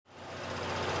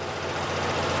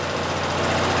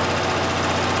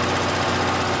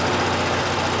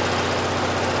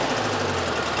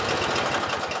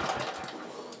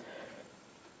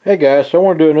Hey guys, so I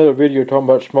want to do another video talking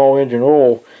about small engine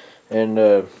oil, and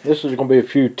this is going to be a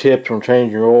few tips on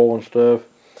changing your oil and stuff.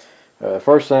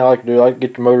 First thing I like to do, I like to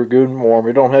get the motor good and warm.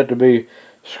 It don't have to be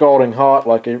scalding hot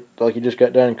like you just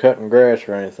got done cutting grass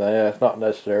or anything. That's not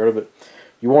necessary, but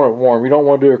you want it warm. You don't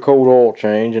want to do a cold oil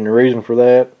change, and the reason for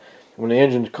that, when the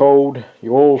engine's cold,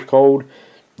 your oil's cold,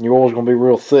 and your oil's going to be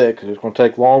real thick. It's going to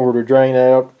take longer to drain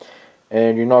out,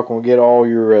 and you're not going to get all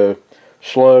your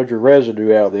sludge or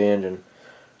residue out of the engine.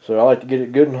 So I like to get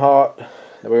it good and hot.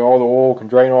 That way all the oil can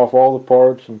drain off all the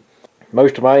parts. And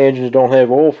most of my engines don't have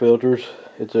oil filters.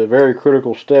 It's a very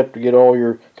critical step to get all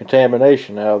your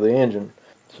contamination out of the engine.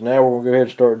 So now we're going to go ahead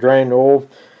and start draining the oil.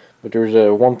 But there's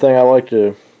there's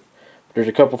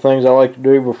a couple things I like to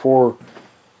do before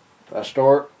I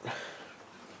start.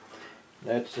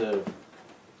 That's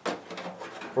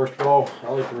first of all, I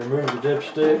like to remove the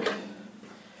dipstick.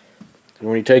 And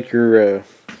when you take your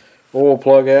oil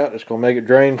plug out, it's going to make it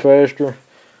drain faster.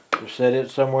 Just set it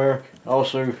somewhere.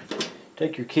 Also,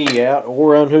 take your key out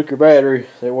or unhook your battery.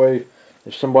 That way,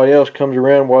 if somebody else comes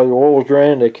around while the oil's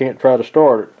draining, they can't try to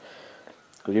start it.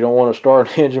 Because you don't want to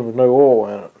start an engine with no oil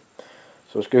in it.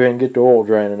 So let's go ahead and get the oil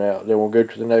draining out. Then we'll go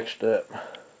to the next step.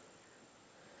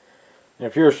 And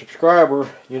if you're a subscriber,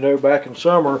 you know back in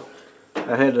summer,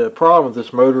 I had a problem with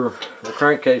this motor. The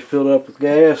crankcase filled up with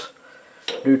gas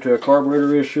due to a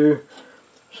carburetor issue.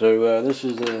 So this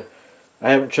is I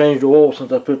haven't changed the oil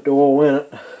since I put the oil in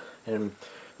it, and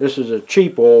this is a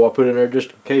cheap oil I put in there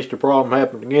just in case the problem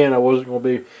happened again. I wasn't going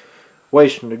to be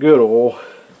wasting the good oil.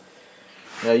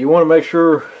 Now you want to make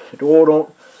sure that the oil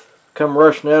don't come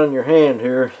rushing out in your hand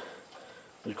here.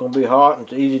 It's going to be hot and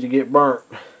it's easy to get burnt.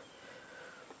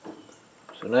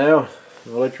 So now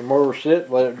you'll let your motor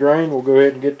sit, let it drain. We'll go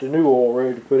ahead and get the new oil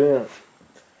ready to put in it.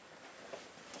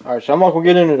 Alright, so I'm not going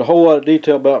to get into a whole lot of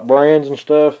detail about brands and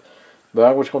stuff, but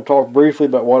I'm just going to talk briefly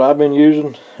about what I've been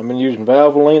using. I've been using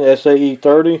Valvoline SAE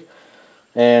 30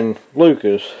 and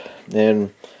Lucas.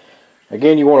 And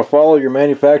again, you want to follow your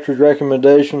manufacturer's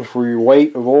recommendations for your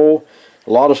weight of oil.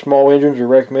 A lot of small engines are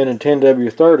recommending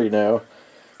 10W30 now,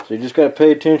 so you just got to pay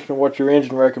attention to what your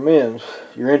engine recommends,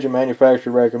 your engine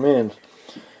manufacturer recommends.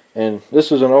 And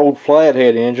this is an old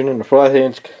flathead engine, and the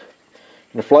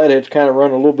flatheads kind of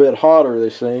run a little bit hotter, they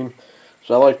seem.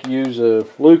 So I like to use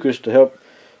Lucas to help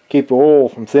keep the oil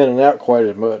from thinning out quite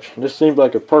as much. And this seems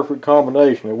like a perfect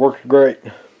combination. It works great.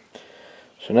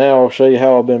 So now I'll show you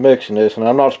how I've been mixing this. And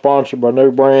I'm not sponsored by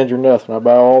no brands or nothing. I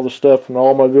buy all the stuff from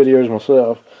all my videos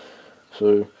myself.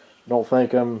 So don't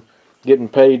think I'm getting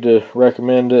paid to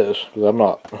recommend this, because I'm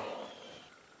not.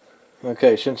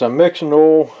 Okay, since I'm mixing the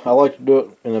oil, I like to do it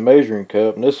in a measuring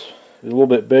cup. And this is a little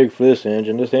bit big for this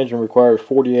engine. This engine requires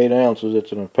 48 ounces.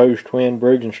 It's an opposed twin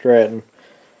Briggs & Stratton,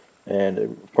 and it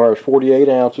requires 48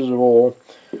 ounces of oil.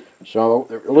 So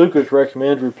Lucas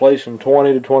recommends replacing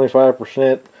 20 to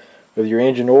 25% of your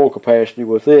engine oil capacity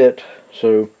with it.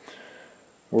 So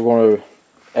we're going to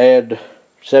add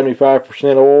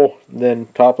 75% oil, then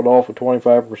top it off with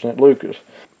 25% Lucas.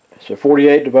 So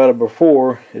 48 divided by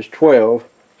 4 is 12.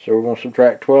 So we're going to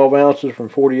subtract 12 ounces from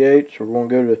 48. So we're going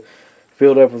to go to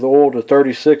fill it up with oil to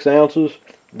 36 ounces,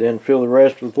 then fill the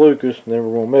rest with Lucas, and then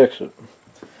we're going to mix it.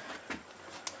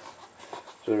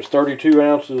 So there's 32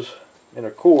 ounces in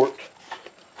a quart.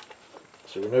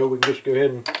 So we know we can just go ahead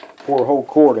and pour a whole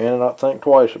quart in and not think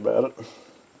twice about it.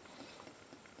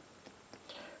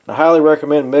 I highly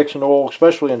recommend mixing oil,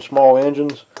 especially in small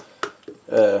engines.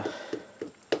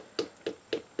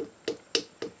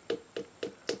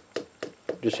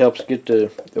 Just helps get the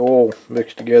oil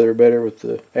mixed together better with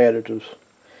the additives.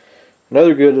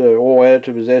 Another good oil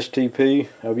additive is STP.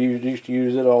 I've used to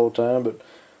use it all the time, but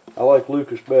I like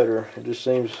Lucas better. It just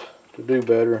seems to do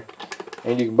better,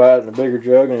 and you can buy it in a bigger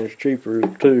jug, and it's cheaper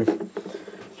too.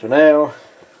 So now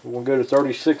we're going to go to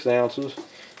 36 ounces,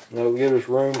 and that'll give us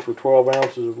room for 12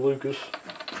 ounces of Lucas.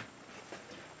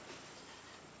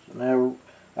 So now we're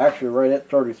actually right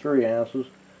at 33 ounces,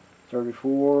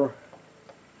 34.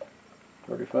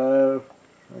 35,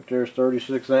 right there's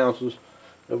 36 ounces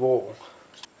of oil.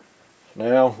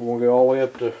 Now we're going to go all the way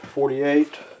up to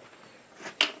 48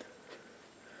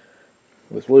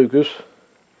 with Lucas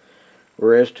or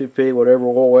S2P, whatever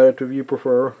oil additive you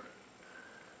prefer.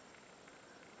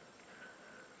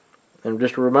 And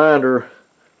just a reminder,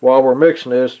 while we're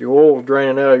mixing this, your oil is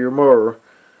draining out of your motor,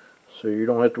 so you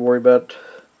don't have to worry about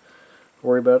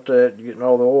that. You're getting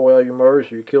all the oil out of your motor,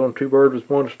 so you're killing two birds with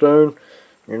one stone.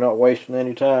 You're not wasting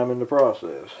any time in the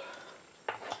process.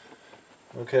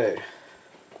 Okay.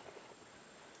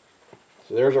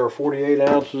 So there's our 48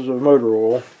 ounces of motor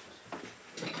oil.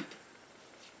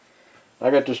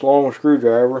 I got this long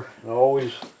screwdriver. I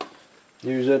always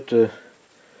use it to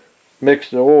mix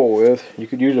the oil with. You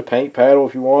could use a paint paddle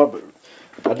if you want, but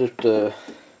I just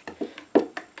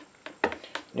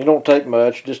you don't take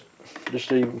much. Just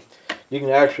so you can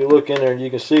actually look in there and you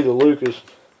can see the Lucas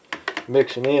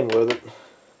mixing in with it.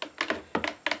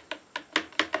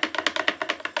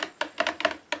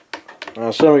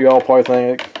 Now some of y'all probably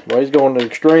think, well, he's going to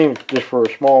extreme just for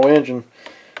a small engine,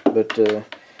 but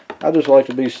I just like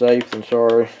to be safe than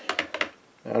sorry.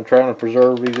 I'm trying to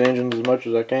preserve these engines as much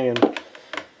as I can.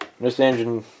 This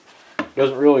engine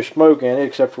doesn't really smoke in it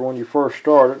except for when you first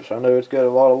start it, so I know it's got a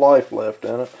lot of life left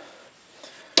in it.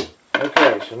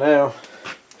 Okay, so now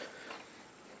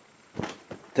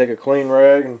take a clean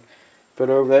rag and put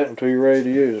over that until you're ready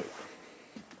to use it.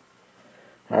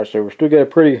 Alright, so we've still got a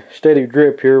pretty steady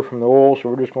drip here from the oil, so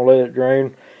we're just going to let it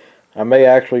drain. I may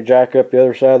actually jack up the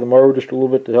other side of the motor just a little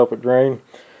bit to help it drain.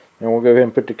 And we'll go ahead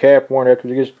and put the cap on after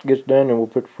it gets done, and we'll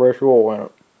put the fresh oil in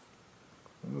it.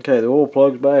 Okay, the oil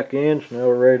plugs back in, so now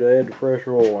we're ready to add the fresh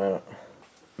oil in it.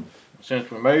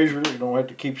 Since we measured it, you don't have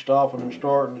to keep stopping and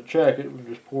starting to check it. We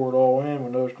just pour it all in.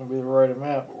 We know it's going to be the right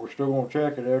amount, but we're still going to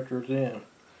check it after it's in.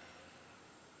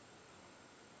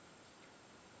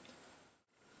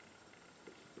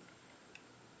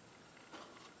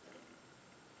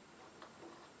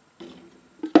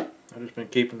 I've just been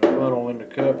keeping the funnel in the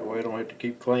cup, that way I don't have to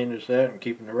keep cleaning this out and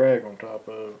keeping the rag on top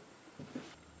of it.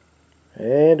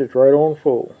 And it's right on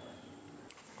full.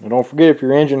 And don't forget, if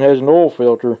your engine has an oil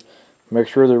filter, make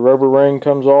sure the rubber ring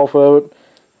comes off of it.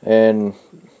 And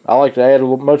I like to add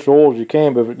as much oil as you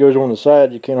can, but if it goes on the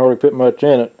side, you can't hardly put much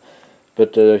in it.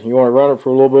 But you want to run it for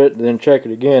a little bit and then check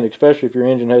it again, especially if your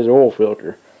engine has an oil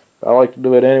filter. I like to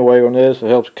do it anyway on this. It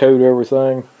helps coat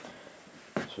everything.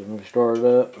 So let me start it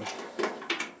up.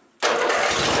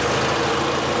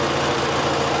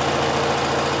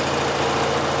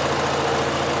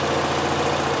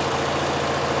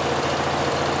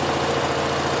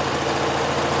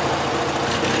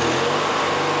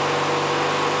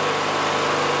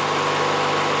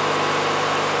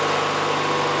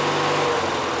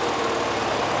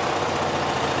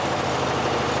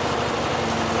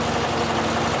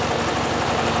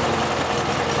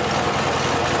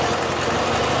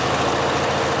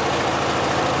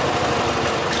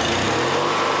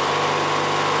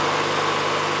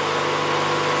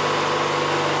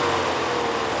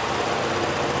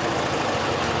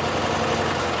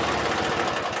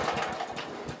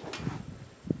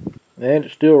 And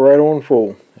it's still right on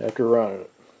full after running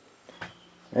it.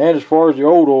 And as far as the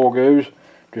old oil goes,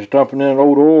 just dumping in an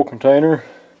old oil container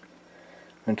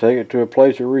and take it to a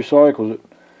place that recycles it.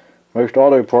 Most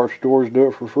auto parts stores do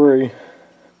it for free.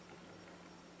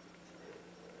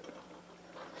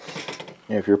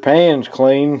 And if your pan's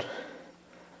clean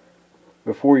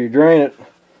before you drain it,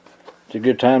 it's a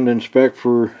good time to inspect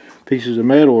for pieces of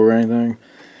metal or anything.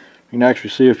 You can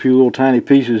actually see a few little tiny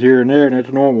pieces here and there, and that's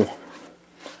normal.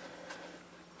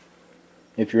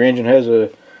 If your engine has a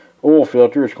oil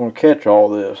filter, it's going to catch all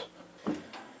this.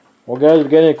 Well guys, if you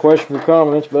got any questions or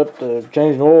comments about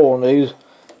changing the oil on these,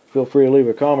 feel free to leave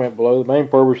a comment below. The main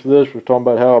purpose of this was talking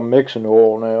about how I'm mixing the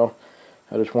oil now.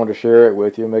 I just wanted to share it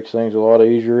with you. It makes things a lot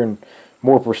easier and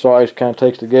more precise, kind of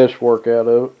takes the guesswork out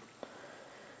of it.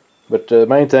 But the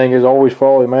main thing is always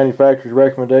follow the manufacturer's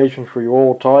recommendations for your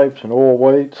oil types and oil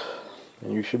weights,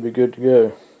 and you should be good to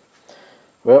go.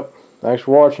 Well, thanks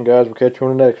for watching guys. We'll catch you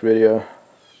on the next video.